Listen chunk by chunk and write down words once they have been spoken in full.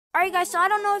Alright guys, so I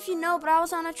don't know if you know, but I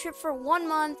was on a trip for 1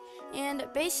 month, and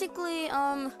basically,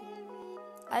 I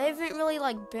haven't really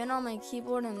been on my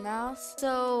keyboard and mouse.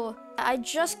 So I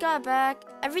just got back.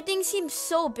 Everything seems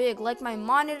so big, like my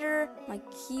monitor, my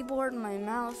keyboard, my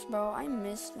mouse, bro. I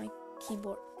missed my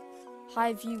keyboard.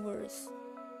 Hi viewers.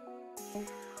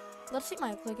 Let's see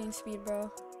my clicking speed,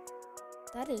 bro.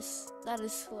 That is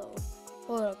slow.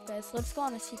 Hold up guys, let's go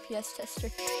on a CPS tester.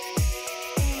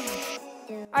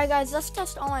 Alright guys, let's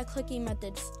test all my clicking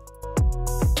methods.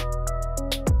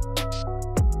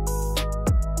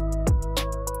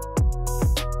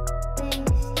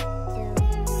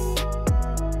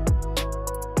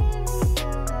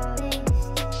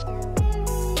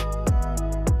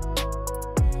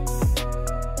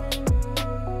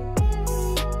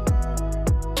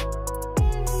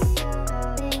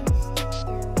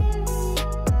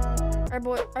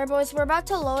 Alright boys, we're about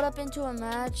to load up into a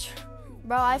match.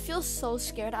 Bro, I feel so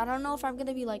scared. I don't know if I'm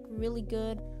gonna be really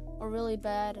good or really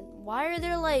bad. And why are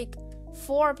there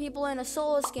 4 people in a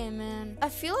solos game, man? I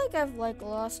feel like I've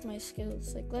lost my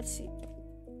skills. Let's see.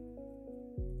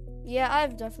 Yeah,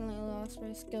 I've definitely lost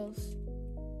my skills.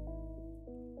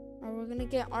 Alright, we're gonna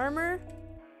get armor.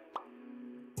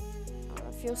 Oh,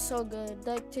 that feels so good.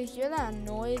 To hear that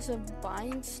noise of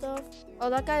buying stuff. Oh,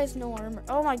 that guy has no armor.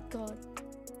 Oh my god.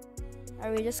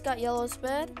 Alright, we just got yellow's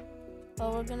bed.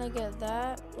 Oh, we're gonna get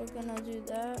that. We're gonna do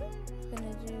that. We're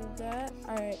gonna do that.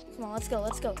 Alright, come on, let's go,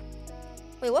 let's go.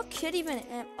 Wait, what kit even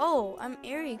am? Oh, I'm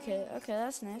Airy kit. Okay,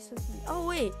 that's nice. That's nice. Oh,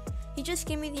 wait. He just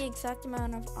gave me the exact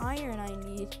amount of iron I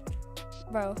need.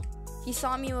 Bro, he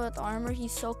saw me with armor.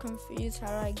 He's so confused. How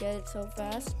did I get it so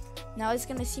fast? Now he's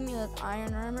gonna see me with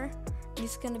iron armor.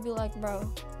 He's gonna be like,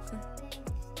 bro.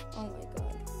 Oh my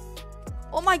god.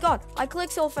 Oh my god, I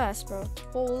clicked so fast, bro.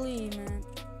 Holy man.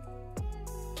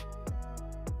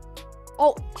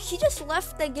 Oh, he just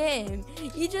left the game.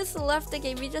 He just left the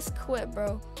game. He just quit,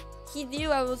 bro. He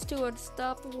knew I was too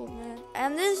unstoppable, man.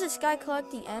 And this is this guy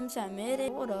collecting M's at mid.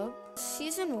 What up?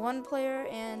 Season 1 player,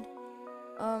 and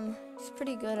he's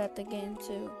pretty good at the game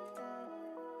too.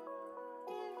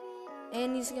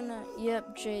 And he's gonna,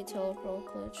 yep, J telepro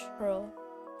glitch, bro.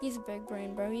 He's big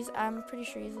brain, bro. I'm pretty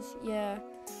sure he's this, yeah.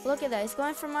 Look at that. He's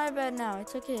going for my bed now. I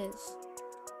took his.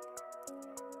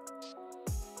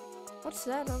 What's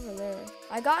that over there?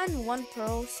 I got in 1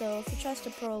 pearl, so if he tries to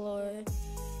pearl away,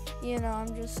 you know,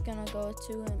 I'm just gonna go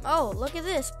to him. Oh, look at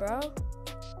this, bro.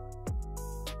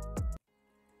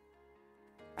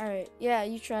 Alright, yeah,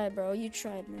 you tried, bro. You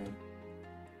tried, man.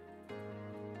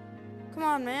 Come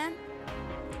on, man.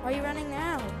 Why are you running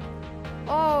now?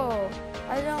 Oh,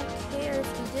 I don't care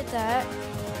if you did that.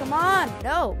 Come on,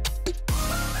 no.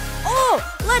 Oh,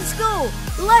 let's go.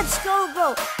 Let's go,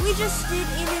 bro. We just did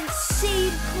an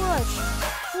insane clutch.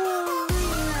 Holy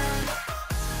man.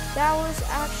 That was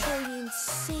actually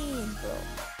insane, bro.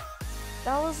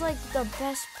 That was the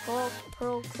best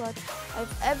pearl clutch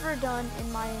I've ever done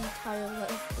in my entire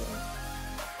life, bro.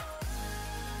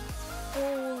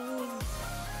 Holy.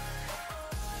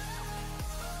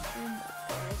 Oh my god.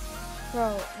 Bro,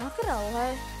 not gonna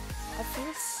lie, I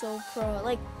feel so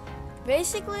pro.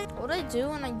 Basically, what I do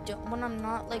when I'm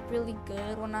not really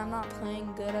good, when I'm not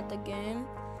playing good at the game,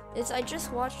 is I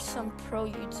just watch some pro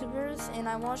YouTubers, and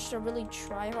I watched a really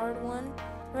try-hard one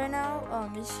right now.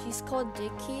 He's called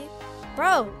Dicky.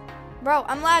 Bro,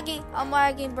 I'm lagging,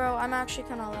 bro. I'm actually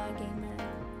kind of lagging, man.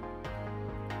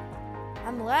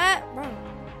 Bro.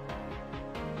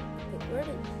 Wait, where'd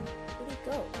he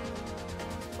go?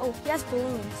 Oh, he has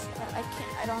balloons. I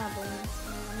don't have balloons.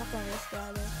 I'm not gonna risk it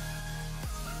either.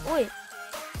 Wait,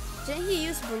 didn't he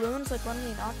use balloons when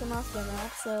we knocked him off the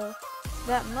map? So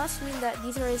that must mean that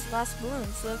these are his last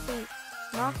balloons. So if we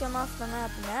knock him off the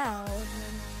map now,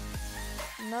 then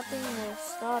nothing will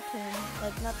stop him.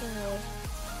 Nothing will,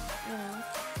 you know.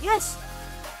 Yes!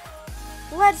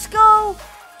 Let's go!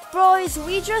 Boys,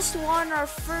 we just won our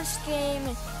first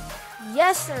game.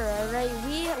 Yes, sir, alright?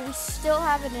 We still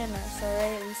have it in us,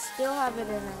 alright? We still have it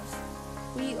in us.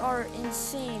 We are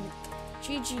insane.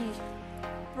 GG.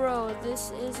 Bro,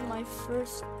 this is my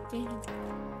first game.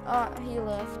 He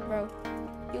left, bro.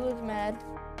 He was mad.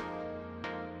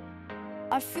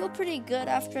 I feel pretty good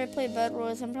after I play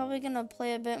Bedwars. I'm probably gonna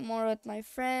play a bit more with my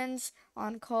friends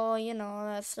on call, you know, all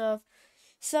that stuff.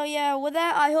 So yeah, with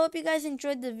that, I hope you guys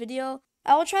enjoyed the video.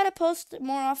 I will try to post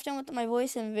more often with my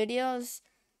voice in videos.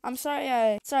 I'm sorry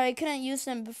I couldn't use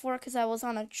them before because I was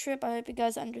on a trip. I hope you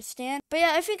guys understand. But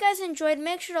yeah, if you guys enjoyed,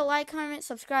 make sure to like, comment,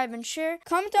 subscribe, and share.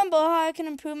 Comment down below how I can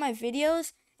improve my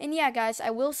videos. And yeah, guys,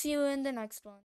 I will see you in the next one.